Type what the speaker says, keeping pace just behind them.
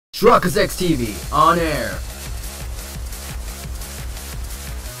Truckers X TV on air.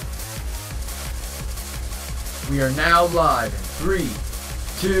 We are now live in 3,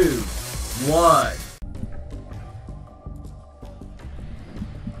 2, 1.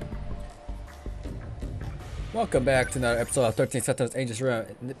 Welcome back to another episode of 13 Sentinels Aegis.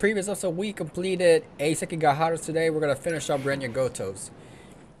 In the previous episode, we completed a Sekigaharu. Today, we're going to finish up Renya Gotos.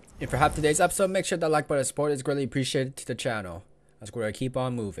 If you have today's episode, make sure that like button support is greatly appreciated to the channel. As we're going to keep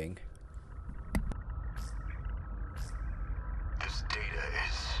on moving. This data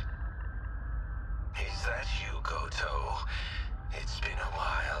is that you, Goto? It's been a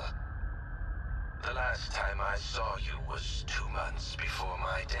while. The last time I saw you was 2 months before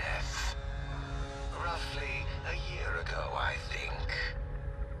my death. Roughly a year ago, I think.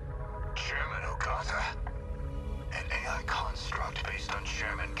 Chairman Ogata? An AI construct based on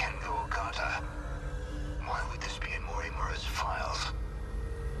Chairman Kengo Ogata? Why would this be in Morimura's files?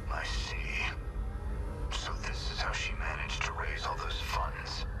 I see. So this is how she managed to raise all those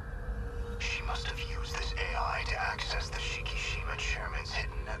funds. She must have used this AI to access the Shikishima Chairman's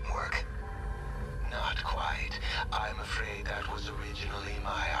hidden network. Not quite. I'm afraid that was originally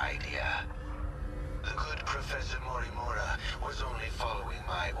my idea. The good Professor Morimura was only following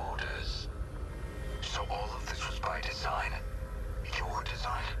my orders. So all of this was by design? Your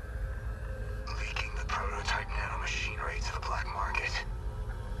design? Leaking the prototype nanomachinery to the black market?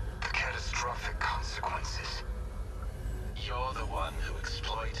 The catastrophic consequences? You're the one who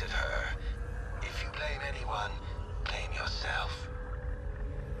exploited her. If you blame anyone, blame yourself.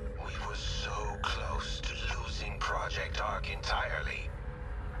 We were so close to losing Project Ark entirely.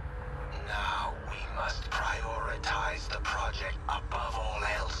 Now we must prioritize the project above all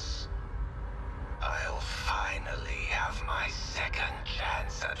else. I'll finally have my second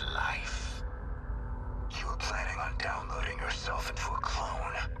chance at life. You were planning on downloading yourself into a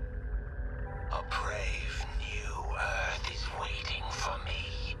clone. A brave new Earth is waiting for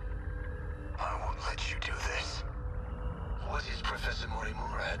me. I won't let you do this. What is Professor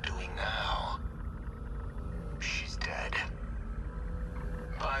Morimura doing now? She's dead.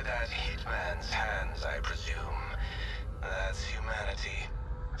 By that hitman's hands, I presume. That's humanity.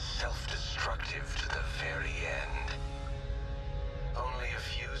 Self-destructive to the very end. Only a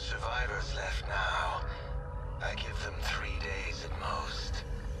few survivors left now. I give them 3 days at most.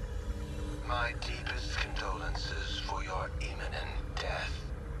 My deepest condolences for your imminent death.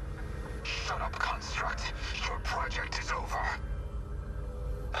 Shut up, Construct. Your project is over.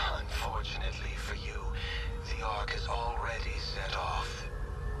 Unfortunately for you, the Ark is already set off.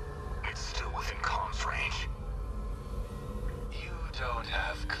 It's still within comms range. You don't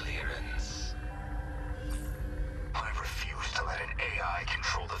have clearance. I refuse to let an AI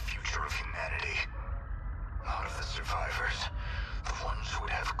control the future of humanity. Not of the survivors. The ones who would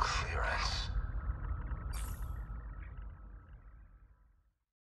have clearance.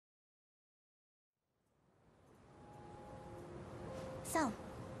 So,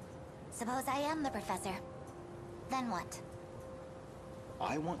 suppose I am the professor. Then what?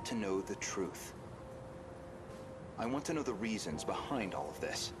 I want to know the truth. I want to know the reasons behind all of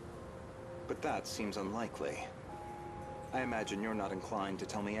this. But that seems unlikely. I imagine you're not inclined to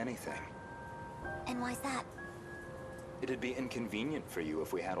tell me anything. And why's that? It'd be inconvenient for you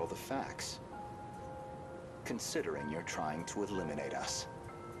if we had all the facts. Considering you're trying to eliminate us.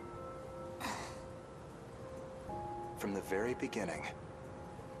 From the very beginning,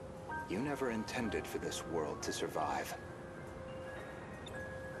 you never intended for this world to survive.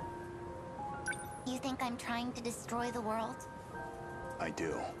 You think I'm trying to destroy the world? I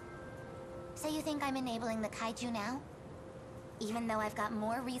do. So you think I'm enabling the kaiju now? Even though I've got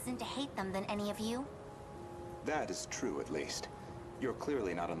more reason to hate them than any of you? That is true, at least. You're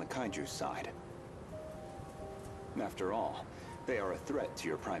clearly not on the kaiju's side. After all, they are a threat to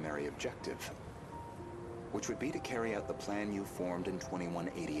your primary objective, which would be to carry out the plan you formed in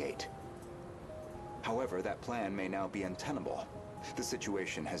 2188. However, that plan may now be untenable. The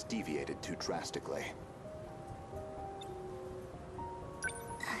situation has deviated too drastically.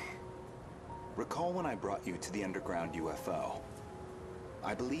 Recall when I brought you to the underground UFO?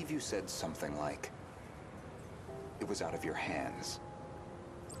 I believe you said something like, it was out of your hands.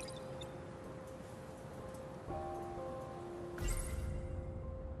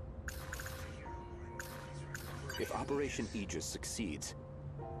 If Operation Aegis succeeds,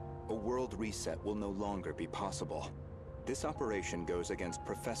 a world reset will no longer be possible. This operation goes against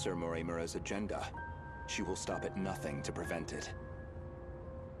Professor Morimura's agenda. She will stop at nothing to prevent it.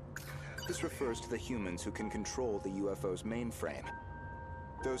 This refers to the humans who can control the UFO's mainframe.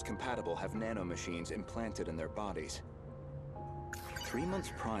 Those compatible have nanomachines implanted in their bodies. 3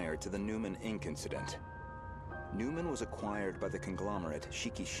 months prior to the Newman Inc. incident, Newman was acquired by the conglomerate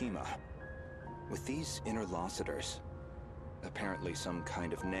Shikishima. With these interlocutors, apparently some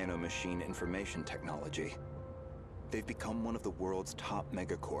kind of nanomachine information technology, they've become one of the world's top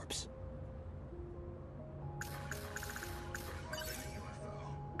megacorps.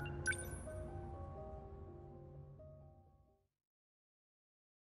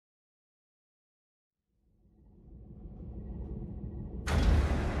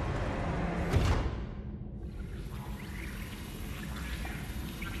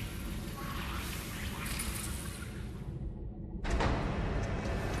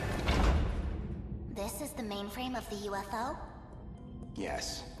 This is the mainframe of the UFO?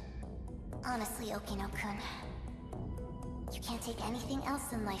 Yes. Honestly, Okino-kun, you can't take anything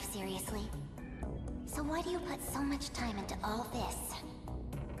else in life seriously. So why do you put so much time into all this?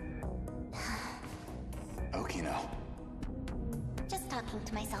 Okino. Just talking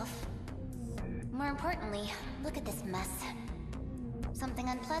to myself. More importantly, look at this mess. Something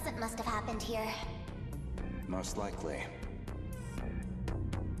unpleasant must have happened here. Most likely.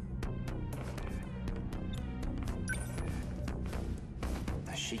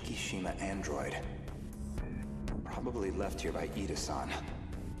 A Shikishima android. Probably left here by Ida-san.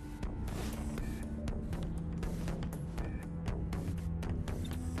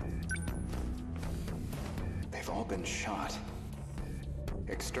 They've all been shot.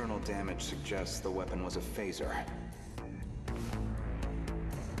 External damage suggests the weapon was a phaser.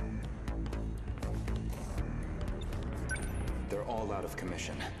 They're all out of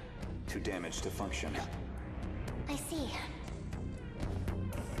commission. Too damaged to function. I see.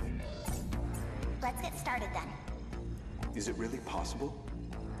 Let's get started then. Is it really possible?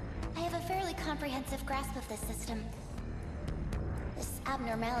 I have a fairly comprehensive grasp of this system. This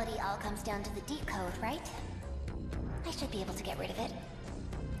abnormality all comes down to the decode, right? I should be able to get rid of it.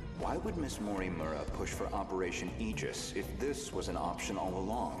 Why would Miss Morimura push for Operation Aegis if this was an option all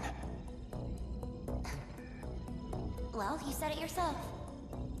along? Well, you said it yourself.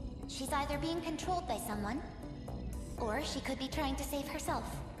 She's either being controlled by someone, or she could be trying to save herself.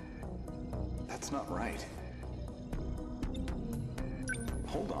 That's not right.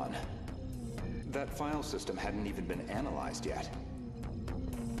 Hold on. That file system hadn't even been analyzed yet.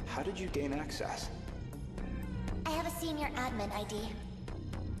 How did you gain access? I have a senior admin ID.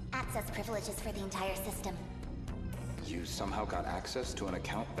 Access privileges for the entire system. You somehow got access to an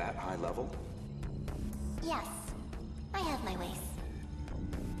account that high level? Yes, I have my ways.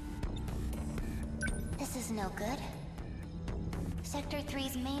 This is no good. Sector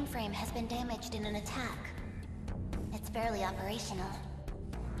 3's mainframe has been damaged in an attack. It's barely operational.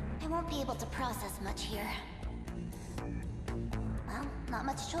 I won't be able to process much here. Well, not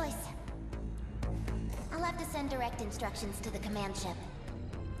much choice. I'll have to send direct instructions to the command ship.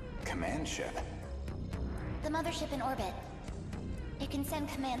 Command ship? The mothership in orbit. It can send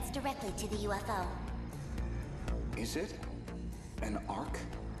commands directly to the UFO. Is it? An Ark?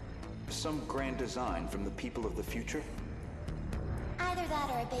 Some grand design from the people of the future? Either that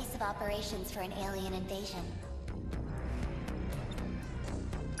or a base of operations for an alien invasion.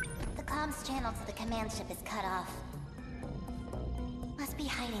 The comms channel to the command ship is cut off. Must be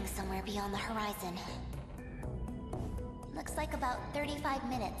hiding somewhere beyond the horizon. Looks like about 35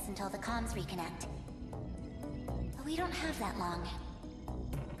 minutes until the comms reconnect. But we don't have that long.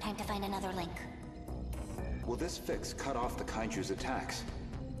 Time to find another link. Will this fix cut off the Kaiju's attacks?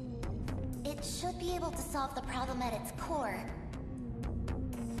 It should be able to solve the problem at its core.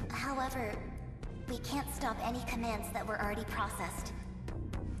 However, we can't stop any commands that were already processed.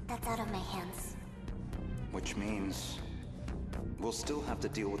 That's out of my hands. Which means we'll still have to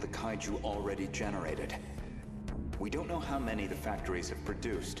deal with the Kaiju already generated. We don't know how many the factories have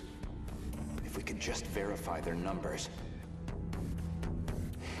produced. If we could just verify their numbers.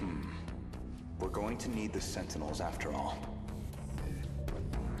 We're going to need the Sentinels after all.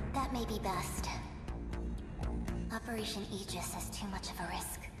 That may be best. Operation Aegis is too much of a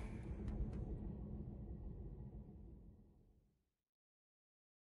risk.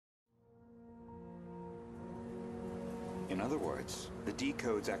 In other words, the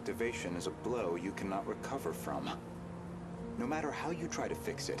decode's activation is a blow you cannot recover from. No matter how you try to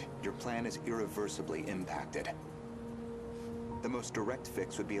fix it, your plan is irreversibly impacted. The most direct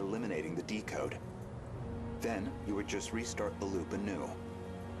fix would be eliminating the decode. Then, you would just restart the loop anew.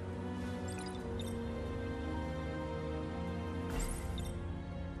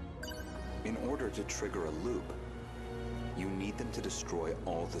 In order to trigger a loop, you need them to destroy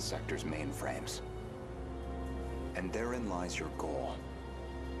all the sector's mainframes. And therein lies your goal.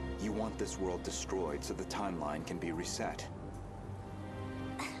 You want this world destroyed so the timeline can be reset.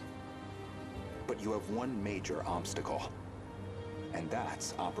 But you have one major obstacle, and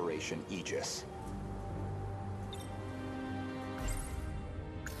that's Operation Aegis.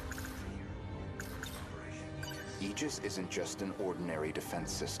 Aegis isn't just an ordinary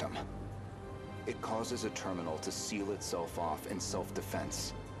defense system. It causes a terminal to seal itself off in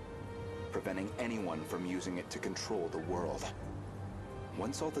self-defense, preventing anyone from using it to control the world.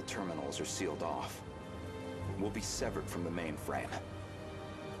 Once all the terminals are sealed off, we'll be severed from the mainframe,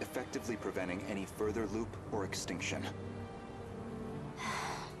 effectively preventing any further loop or extinction.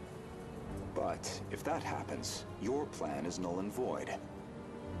 But if that happens, your plan is null and void.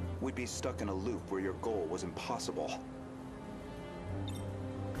 We'd be stuck in a loop where your goal was impossible.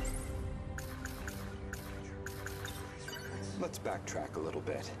 Let's backtrack a little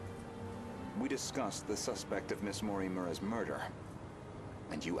bit. We discussed the suspect of Miss Morimura's murder,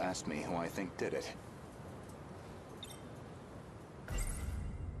 and you asked me who I think did it.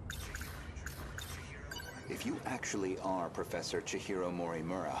 If you actually are Professor Chihiro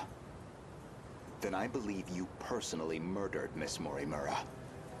Morimura, then I believe you personally murdered Miss Morimura.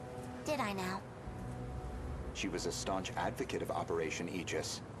 Did I now? She was a staunch advocate of Operation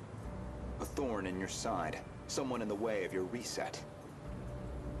Aegis. A thorn in your side, someone in the way of your reset.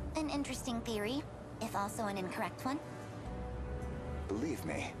 An interesting theory, if also an incorrect one. Believe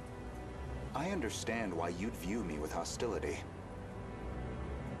me, I understand why you'd view me with hostility.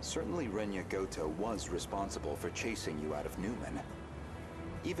 Certainly Renya Goto was responsible for chasing you out of Newman,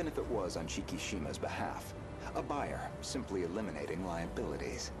 even if it was on Shikishima's behalf, a buyer simply eliminating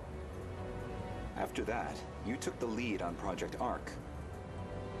liabilities. After that, you took the lead on Project Arc,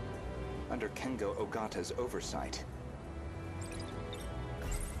 under Kengo Ogata's oversight.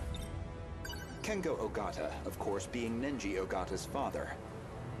 Kengo Ogata, of course, being Nenji Ogata's father,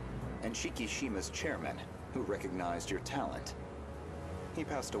 and Shikishima's chairman, who recognized your talent. He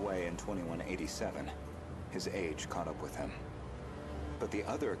passed away in 2187. His age caught up with him. But the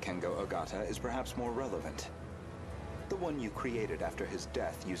other Kengo Ogata is perhaps more relevant. The one you created after his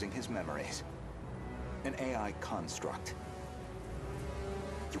death using his memories. An AI construct.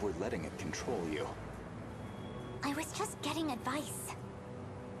 You were letting it control you. I was just getting advice.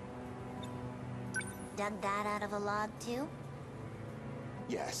 Dug that out of a log, too?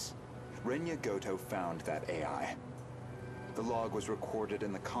 Yes. Renya Goto found that AI. The log was recorded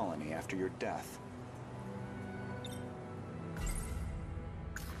in the colony after your death.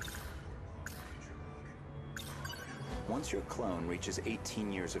 Once your clone reaches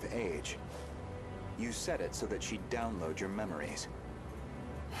 18 years of age, you set it so that she'd download your memories.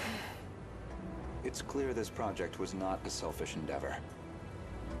 It's clear this project was not a selfish endeavor.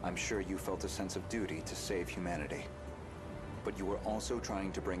 I'm sure you felt a sense of duty to save humanity. But you were also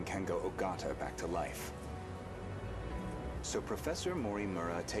trying to bring Kengo Ogata back to life. So Professor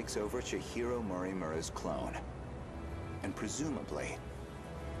Morimura takes over Chihiro Morimura's clone. And presumably,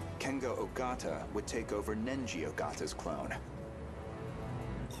 Kengo Ogata would take over Nenji Ogata's clone.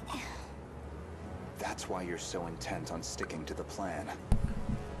 That's why you're so intent on sticking to the plan.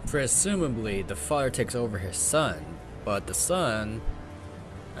 Presumably, the father takes over his son, but the son,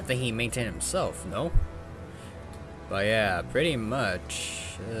 I think he maintained himself, no? But yeah, pretty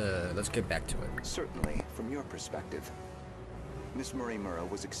much. Let's get back to it. Certainly, from your perspective, Miss Morimura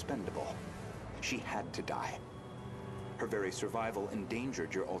was expendable. She had to die. Her very survival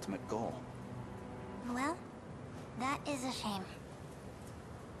endangered your ultimate goal. Well, that is a shame.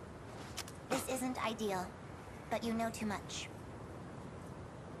 This isn't ideal, but you know too much.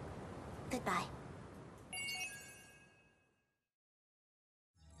 Goodbye.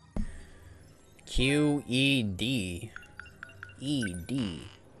 QED. ED.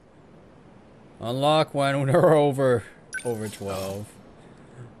 Unlock when we're over 12.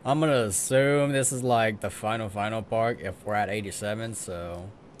 I'm gonna assume this is like the final part if we're at 87, so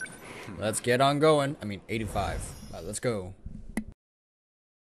let's get on going. I mean 85. Let's go.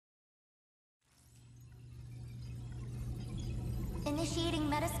 Initiating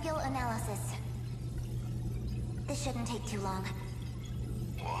metaskill analysis. This shouldn't take too long.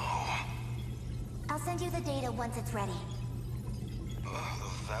 Whoa. I'll send you the data once it's ready.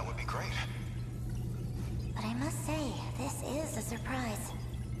 That would be great. But I must say, this is a surprise.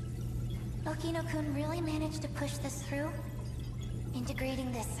 Okino-kun really managed to push this through?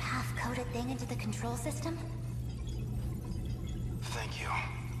 Integrating this half-coded thing into the control system? Thank you.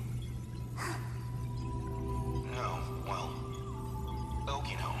 No, well,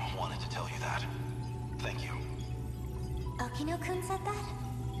 Okino wanted to tell you that. Thank you. Okino-kun said that?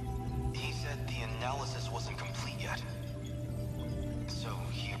 He said the analysis wasn't complete yet. So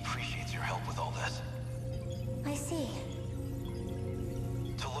he appreciates your help with all this. I see.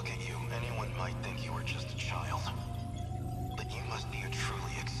 To look at you, Anyone might think you are just a child, but you must be a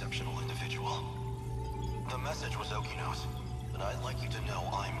truly exceptional individual. The message was Okino's, but I'd like you to know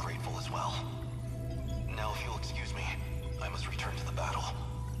I'm grateful as well. Now, if you'll excuse me, I must return to the battle.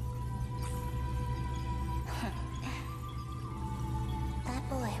 That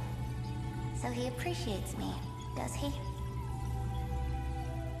boy. So he appreciates me, does he?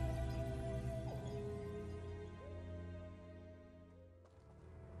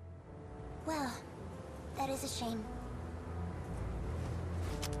 Well, that is a shame.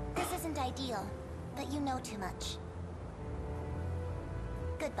 This isn't ideal, but you know too much.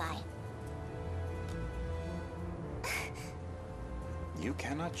 Goodbye. You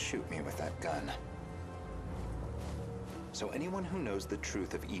cannot shoot me with that gun. So anyone who knows the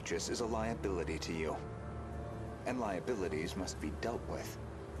truth of Aegis is a liability to you. And liabilities must be dealt with.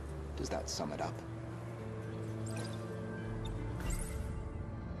 Does that sum it up?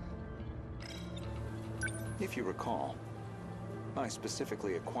 If you recall, I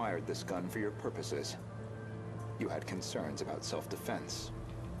specifically acquired this gun for your purposes. You had concerns about self-defense.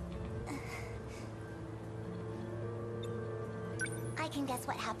 I can guess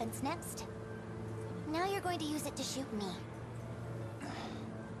what happens next. Now you're going to use it to shoot me.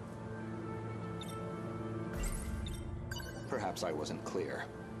 Perhaps I wasn't clear.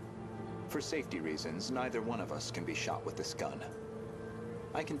 For safety reasons, neither one of us can be shot with this gun.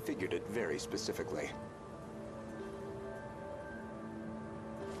 I configured it very specifically.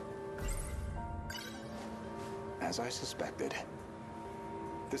 As I suspected,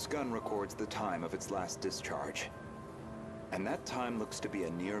 this gun records the time of its last discharge. And that time looks to be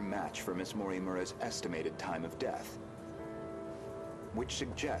a near match for Miss Morimura's estimated time of death. Which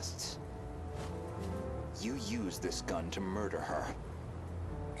suggests you used this gun to murder her.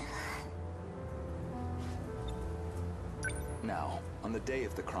 Now, on the day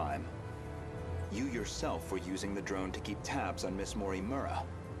of the crime, you yourself were using the drone to keep tabs on Miss Morimura,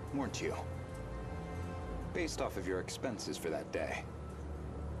 weren't you? Based off of your expenses for that day,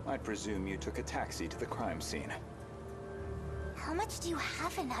 I presume you took a taxi to the crime scene. How much do you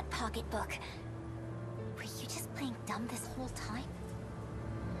have in that pocketbook? Were you just playing dumb this whole time?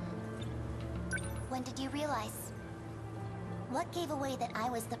 When did you realize? What gave away that I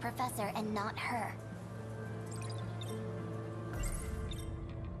was the professor and not her?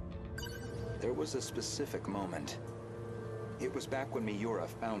 There was a specific moment. It was back when Miura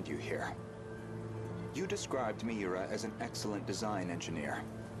found you here. You described Miura as an excellent design engineer.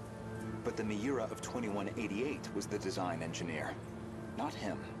 But the Miura of 2188 was the design engineer, not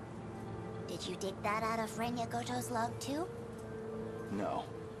him. Did you dig that out of Renya Goto's log too? No.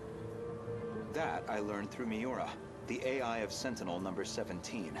 That I learned through Miura, the AI of Sentinel number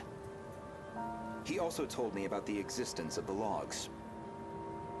 17. He also told me about the existence of the logs.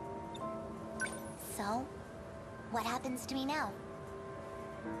 So, what happens to me now?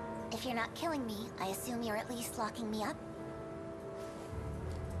 If you're not killing me, I assume you're at least locking me up?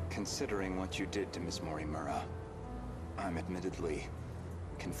 Considering what you did to Miss Morimura, I'm admittedly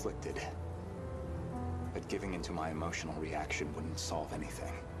conflicted. But giving into my emotional reaction wouldn't solve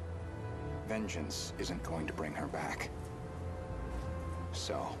anything. Vengeance isn't going to bring her back.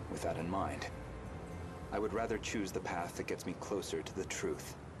 So, with that in mind, I would rather choose the path that gets me closer to the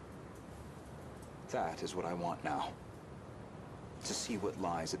truth. That is what I want now. To see what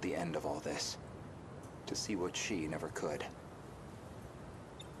lies at the end of all this. To see what she never could.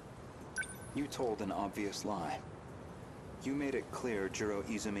 You told an obvious lie. You made it clear Jiro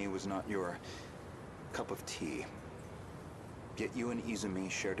Izumi was not your cup of tea. Yet you and Izumi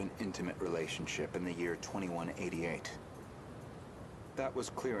shared an intimate relationship in the year 2188. That was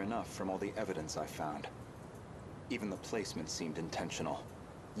clear enough from all the evidence I found. Even the placement seemed intentional.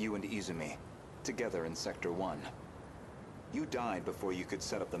 You and Izumi, together in Sector 1. You died before you could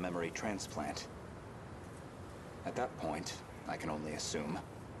set up the memory transplant. At that point, I can only assume,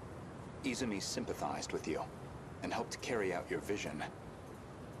 Izumi sympathized with you and helped carry out your vision.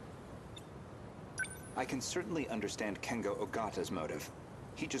 I can certainly understand Kengo Ogata's motive.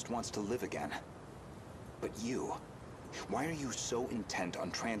 He just wants to live again. But you, why are you so intent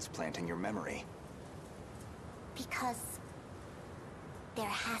on transplanting your memory? Because there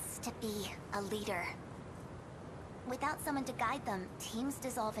has to be a leader. Without someone to guide them, teams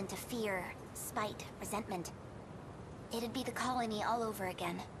dissolve into fear, spite, resentment. It'd be the colony all over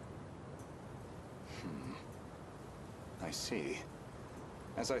again. I see.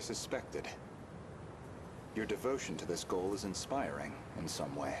 As I suspected. Your devotion to this goal is inspiring in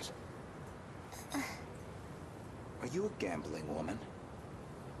some ways. Are you a gambling woman?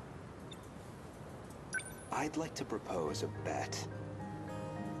 I'd like to propose a bet.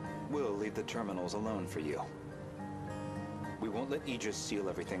 will leave the terminals alone for you. We won't let Aegis seal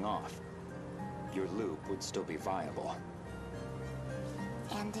everything off. Your loop would still be viable.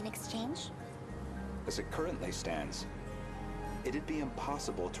 And in exchange? As it currently stands, it'd be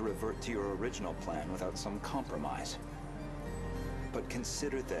impossible to revert to your original plan without some compromise. But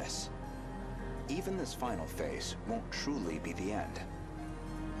consider this. Even this final phase won't truly be the end.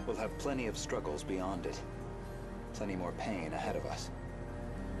 We'll have plenty of struggles beyond it. Plenty more pain ahead of us.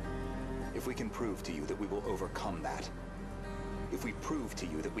 If we can prove to you that we will overcome that, if we prove to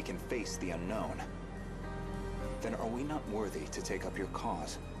you that we can face the unknown, then are we not worthy to take up your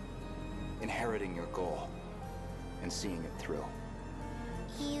cause, inheriting your goal, and seeing it through?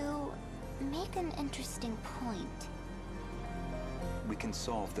 You make an interesting point. We can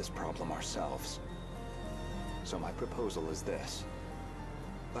solve this problem ourselves. So my proposal is this.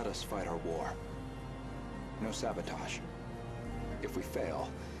 Let us fight our war. No sabotage. If we fail,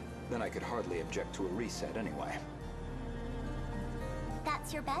 then I could hardly object to a reset anyway.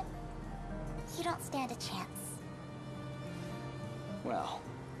 That's your bet? You don't stand a chance. Well,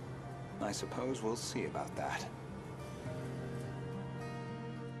 I suppose we'll see about that.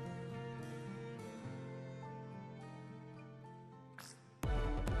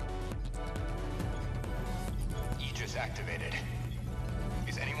 Aegis activated.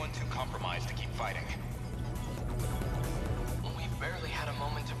 Is anyone too compromised to keep fighting? We've barely had a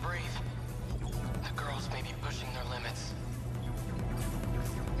moment to breathe. The girls may be pushing their limits.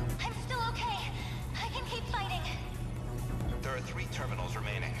 I'm still okay. I can keep fighting. There are 3 terminals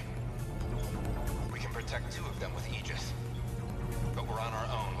remaining. We can protect 2 of them with Aegis. But we're on our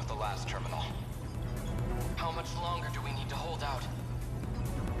own with the last terminal. How much longer do we need to hold out?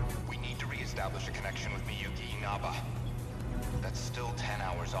 We need to re-establish a connection with Miyuki Inaba. That's still 10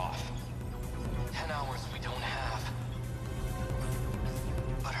 hours off. 10 hours we don't have.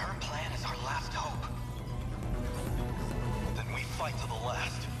 But her plan is our last hope. Then we fight to the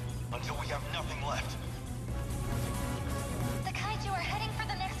last, until we have nothing left. The kaiju are heading for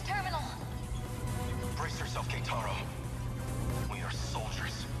the next terminal. Brace yourself, Keitaro. We are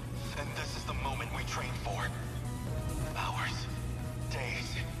soldiers, and this is the moment we trained for. Hours,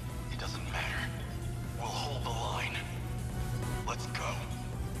 days, it doesn't matter. We'll hold the line. Let's go.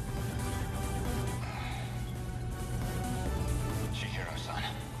 Chihiro-san.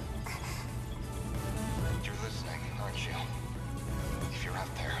 You're listening, aren't you? If you're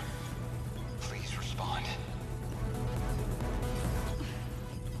out there, please respond.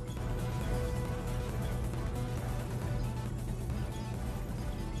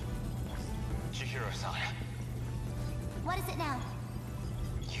 Chihiro-san. What is it now?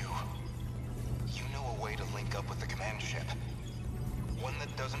 You know a way to link up with the command ship. One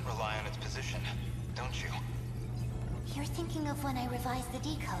that doesn't rely on its position, don't you? You're thinking of when I revised the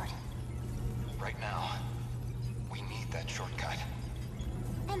decode. Right now, we need that shortcut.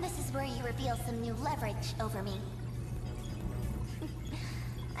 And this is where you reveal some new leverage over me.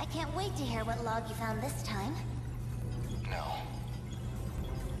 I can't wait to hear what log you found this time. No.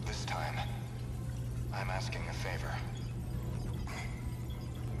 This time, I'm asking a favor.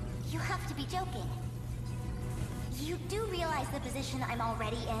 You have to be joking. You do realize the position I'm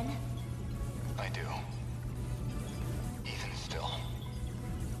already in? I do. Even still,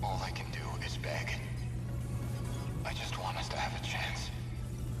 all I can do is beg. I just want us to have a chance.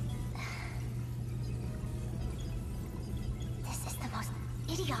 This is the most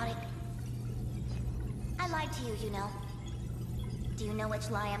idiotic... I lied to you, you know. Do you know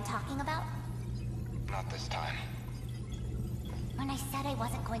which lie I'm talking about? Not this time. When I said I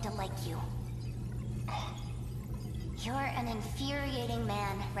wasn't going to like you. You're an infuriating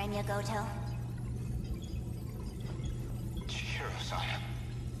man, Renya Goto. Chihiro-san.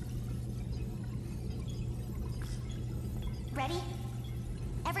 Ready?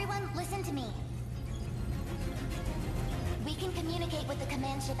 Everyone, listen to me. We can communicate with the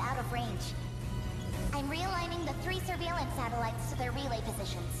command ship out of range. I'm realigning the 3 surveillance satellites to their relay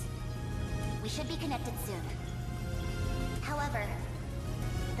positions. We should be connected soon. However,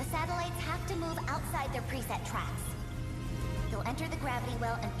 the satellites have to move outside their preset tracks. They'll enter the gravity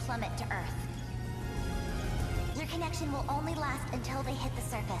well and plummet to Earth. Your connection will only last until they hit the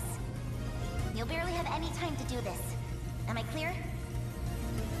surface. You'll barely have any time to do this. Am I clear?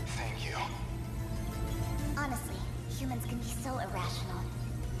 Thank you. Honestly, humans can be so irrational.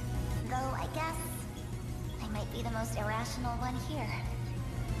 Though, I guess, I might be the most irrational one here.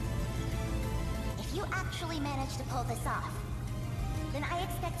 If you actually manage to pull this off, then I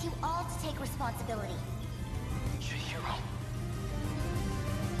expect you all to take responsibility. Chihiro.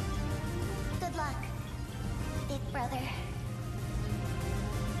 Good luck, big brother.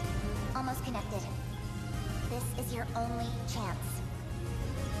 disconnected. This is your only chance.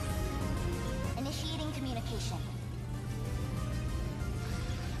 Initiating communication.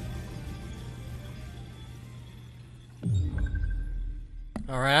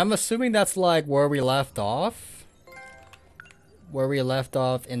 Alright, I'm assuming that's like where we left off. Where we left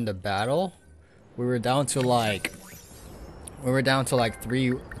off in the battle. We were down to like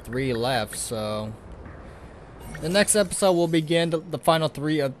three left, so the next episode will begin the final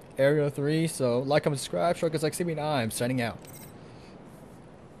 3 of Area 3. So like, comment, subscribe, show us like, see me now. I'm signing out.